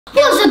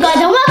What's up guys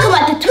and welcome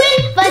back to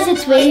Twin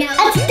vs Twin,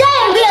 and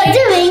today we are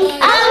doing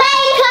a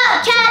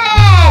makeup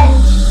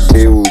challenge!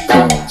 Here will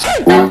come,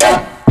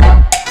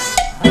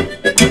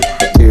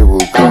 here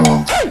will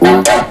come,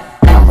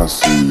 I'ma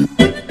see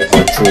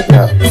what you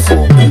got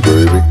for me,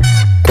 baby.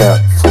 Got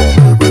for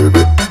me,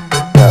 baby.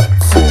 Got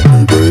for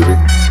me, baby.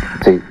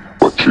 Take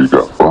what you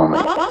got for me.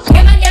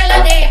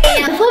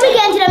 Before we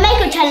get into the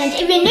makeup challenge,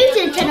 if you're new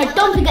to the channel,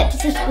 don't forget to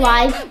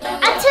subscribe and turn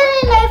on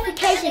the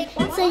notification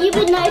so you'll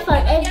be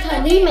notified every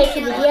time we make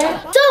a video.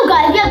 So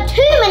guys, we have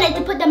 2 minutes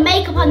to put the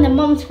makeup on the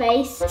mom's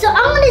face. So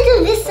I'm going to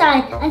do this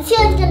side and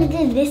Sienna's going to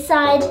do this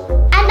side.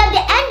 And at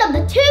the end of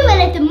the 2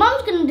 minutes, the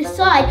mom's going to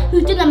decide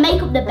who's doing the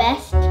makeup the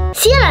best.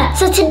 Sienna,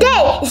 so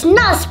today is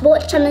not a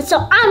sports challenge,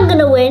 so I'm going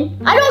to win.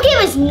 I don't care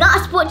if it's not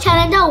a sports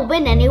challenge, I'll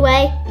win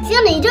anyway.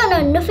 Sienna, you don't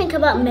know nothing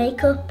about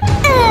makeup.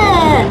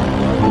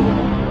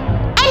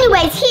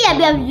 Anyways, here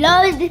we have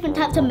loads of different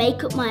types of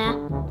makeup, Maya.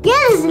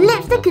 Yes,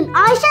 lipstick and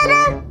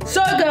eyeshadow.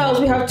 So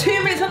girls, we have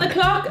 2 minutes on the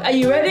clock. Are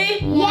you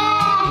ready?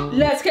 Yeah.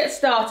 Let's get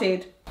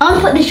started.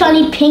 I'm going to put the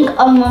shiny pink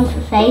on mom's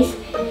face.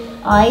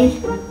 Eyes.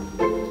 So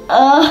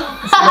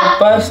we'll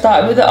both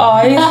start with the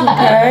eyes,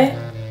 okay?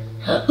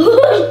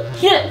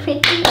 You look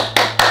pretty.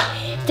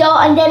 So,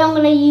 and then I'm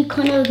going to use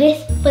kind of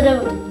this for the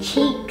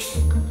cheeks.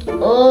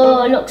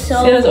 Oh, it looks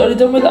so Sienna's already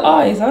done with the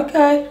eyes,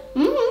 okay.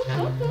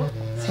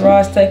 Mm-hmm.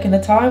 Sarah's taking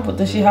the time, but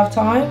does she have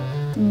time?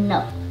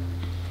 No.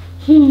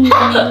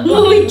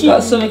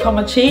 Got something on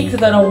my cheeks, I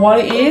don't know what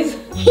it is.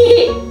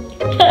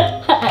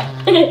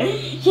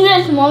 You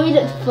know, mommy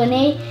looks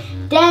funny.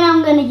 Then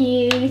I'm going to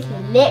use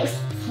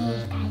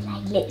lipstick. I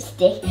like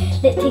lipstick.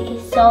 Lipstick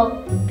is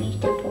so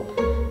beautiful.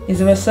 Is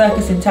there a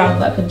circus in town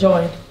that I can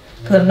join?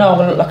 Because I know I'm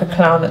going to look like a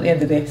clown at the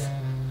end of this.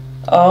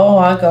 Oh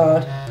my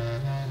god.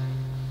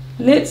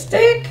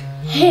 Lipstick?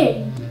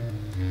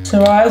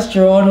 Sarah's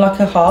drawn like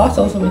a heart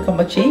or something on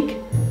my cheek.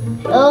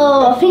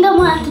 Oh, I think I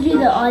might have to do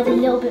the eyes a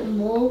little bit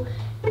more.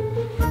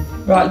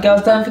 Right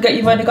girls, don't forget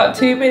you've only got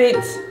 2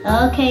 minutes.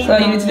 Okay. So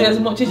you need to do as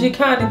much as you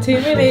can in 2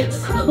 minutes.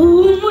 This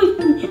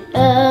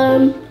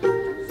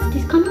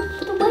kind of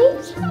for the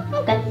waves?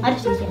 Okay, I'll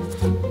just use it.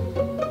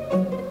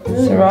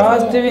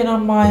 Sarah's doing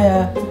on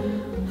my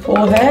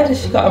forehead.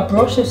 She's got a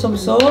brush of some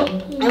sort.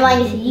 I might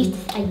need to use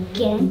this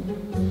again.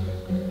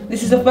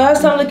 This is the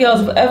first time the girls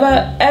have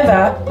ever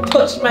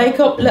touched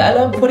makeup, let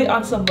alone put it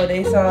on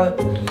somebody. So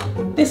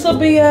this will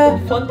be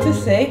fun to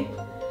see.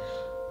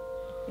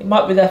 It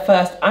might be their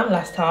first and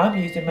last time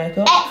using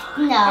makeup.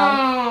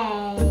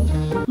 No.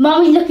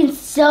 Mommy's looking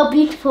so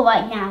beautiful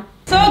right now.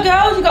 So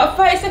girls, you've got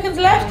 30 seconds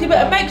left. You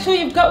better make sure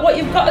you've got what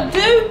you've got to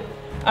do.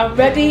 I'm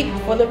ready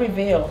for the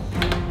reveal.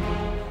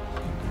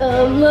 I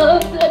don't know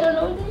what to do.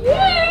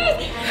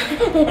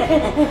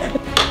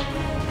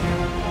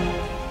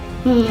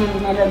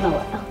 I don't know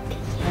what.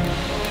 I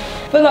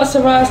feel like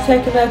Sarah's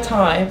taking her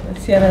time and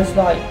Sienna's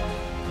like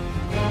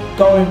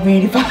going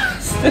really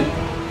fast. I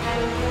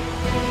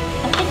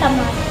think I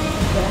might.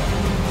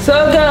 So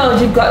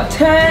girls, you've got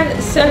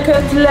 10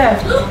 seconds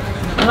left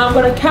and I'm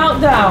going to count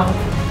down.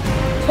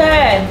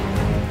 10,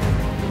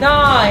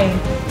 9,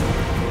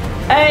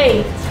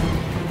 8,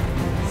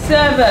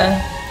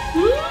 7,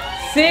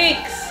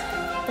 6,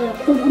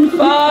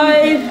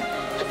 5,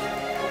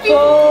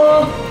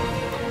 4,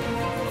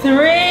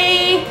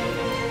 3,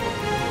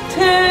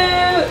 2,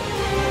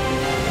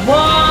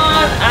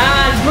 1,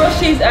 and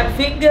brushes and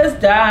fingers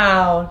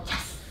down.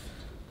 Yes.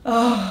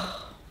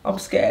 Oh, I'm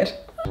scared.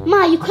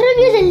 Ma, you could have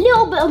used a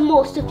little bit of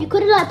more stuff. You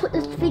could have like put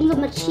the things on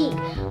my cheek.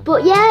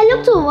 But yeah, it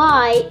looked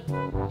alright.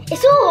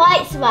 It's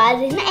alright,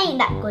 Swaz. It ain't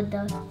that good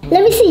though.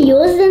 Let me see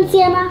yours then,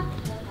 Sienna.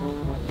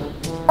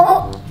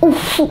 Oh.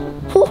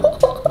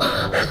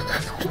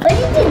 What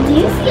did you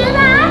do,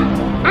 Sienna?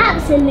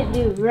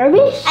 Absolutely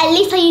rubbish. At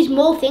least I used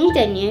more things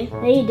than you.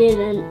 No, you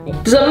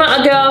didn't. Doesn't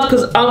matter, girls,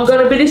 because I'm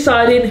going to be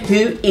deciding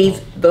who is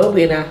the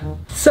winner.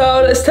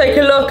 So let's take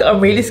a look.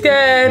 I'm really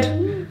scared.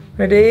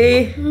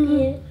 Ready?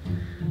 Yeah.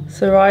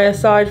 Soraya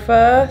side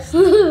first.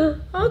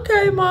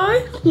 Okay,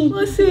 Mai.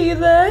 I see you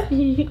there.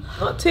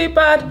 Not too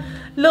bad.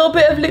 Little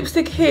bit of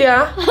lipstick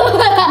here.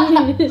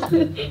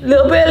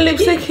 Little bit of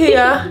lipstick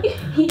here.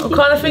 I'm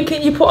kind of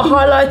thinking you put a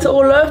highlighter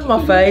all over my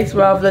face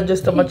rather than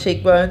just on my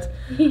cheekbones.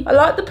 I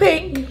like the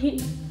pink.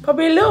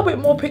 Probably a little bit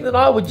more pink than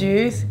I would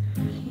use.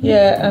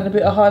 Yeah, and a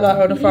bit of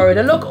highlighter on the forehead.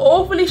 I look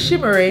awfully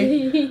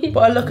shimmery,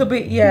 but I look a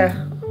bit, yeah.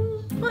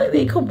 I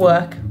think it could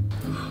work.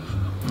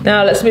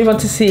 Now let's move on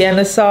to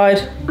Sienna's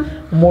side.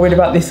 I'm worried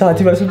about this side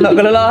too much, I'm not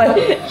gonna lie.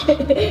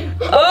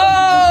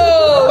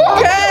 Oh,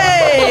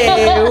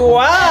 okay!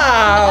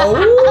 Wow!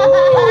 Ooh.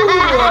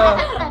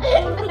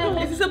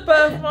 Is this a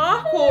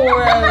birthmark or?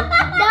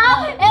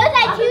 No, it was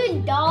like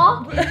too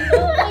dark.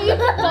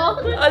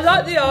 I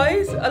like the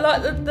eyes. I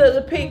like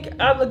the pink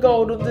and the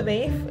gold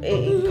underneath.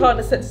 It kind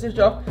of sets the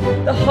job.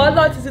 The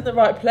highlight is in the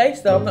right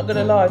place though, I'm not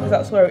gonna lie, because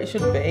that's where it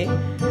should be.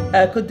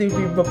 Could do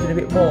be rubbed in a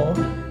bit more.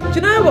 Do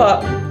you know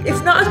what?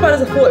 It's not as bad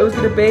as I thought it was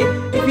going to be.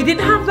 If you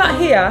didn't have that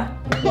here,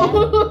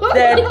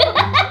 then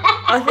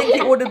I think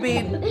it would have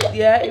been,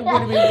 yeah, it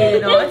would have been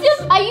really nice.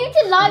 I used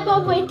to light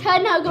bulb when it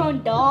turned out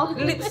going dark.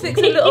 Lipstick's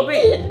a little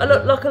bit, I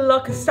look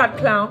like a sad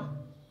clown.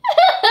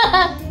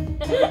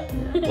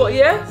 But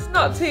yeah, it's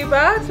not too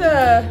bad.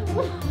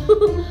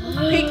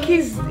 Pink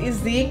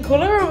is the in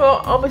colour,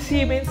 I'm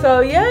assuming. So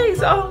yeah,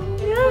 it's yeah.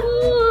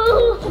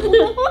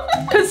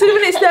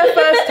 Considering it's their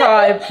first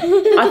time,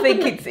 I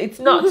think it's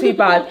not too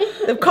bad.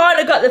 They've kind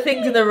of got the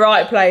things in the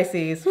right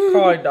places,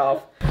 kind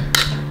of.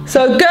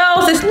 So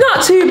girls, it's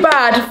not too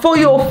bad for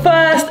your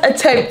first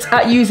attempt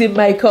at using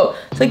makeup.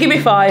 So give me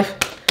 5.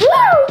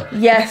 Woo!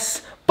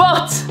 Yes,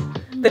 but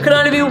there can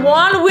only be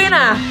one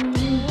winner,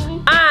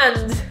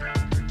 and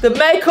the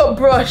makeup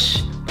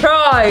brush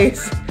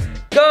prize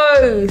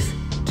goes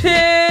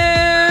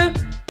to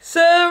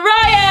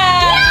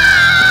Soraya!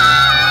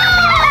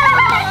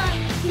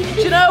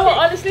 Do you know what,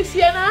 honestly,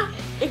 Sienna?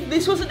 If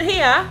this wasn't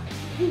here,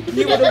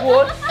 you would have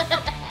won.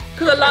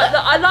 Because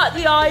I like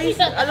the eyes,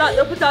 I like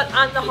the up and down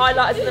and the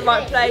highlighters in the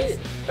right place.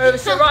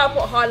 Whereas Soraya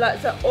put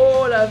highlights at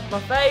all over my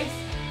face,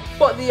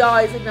 but the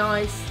eyes are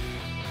nice.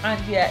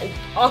 And yeah,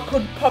 I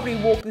could probably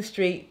walk the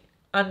street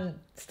and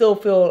still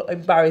feel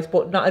embarrassed,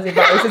 but not as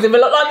embarrassed as if it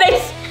looked like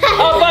this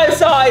on both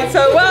sides.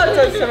 So well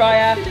done,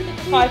 Soraya.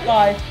 High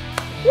 5.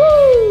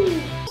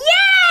 Woo!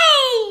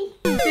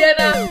 Yay!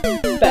 Sienna,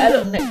 better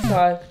luck next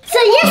time. So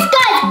yes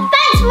guys,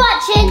 thanks for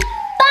watching.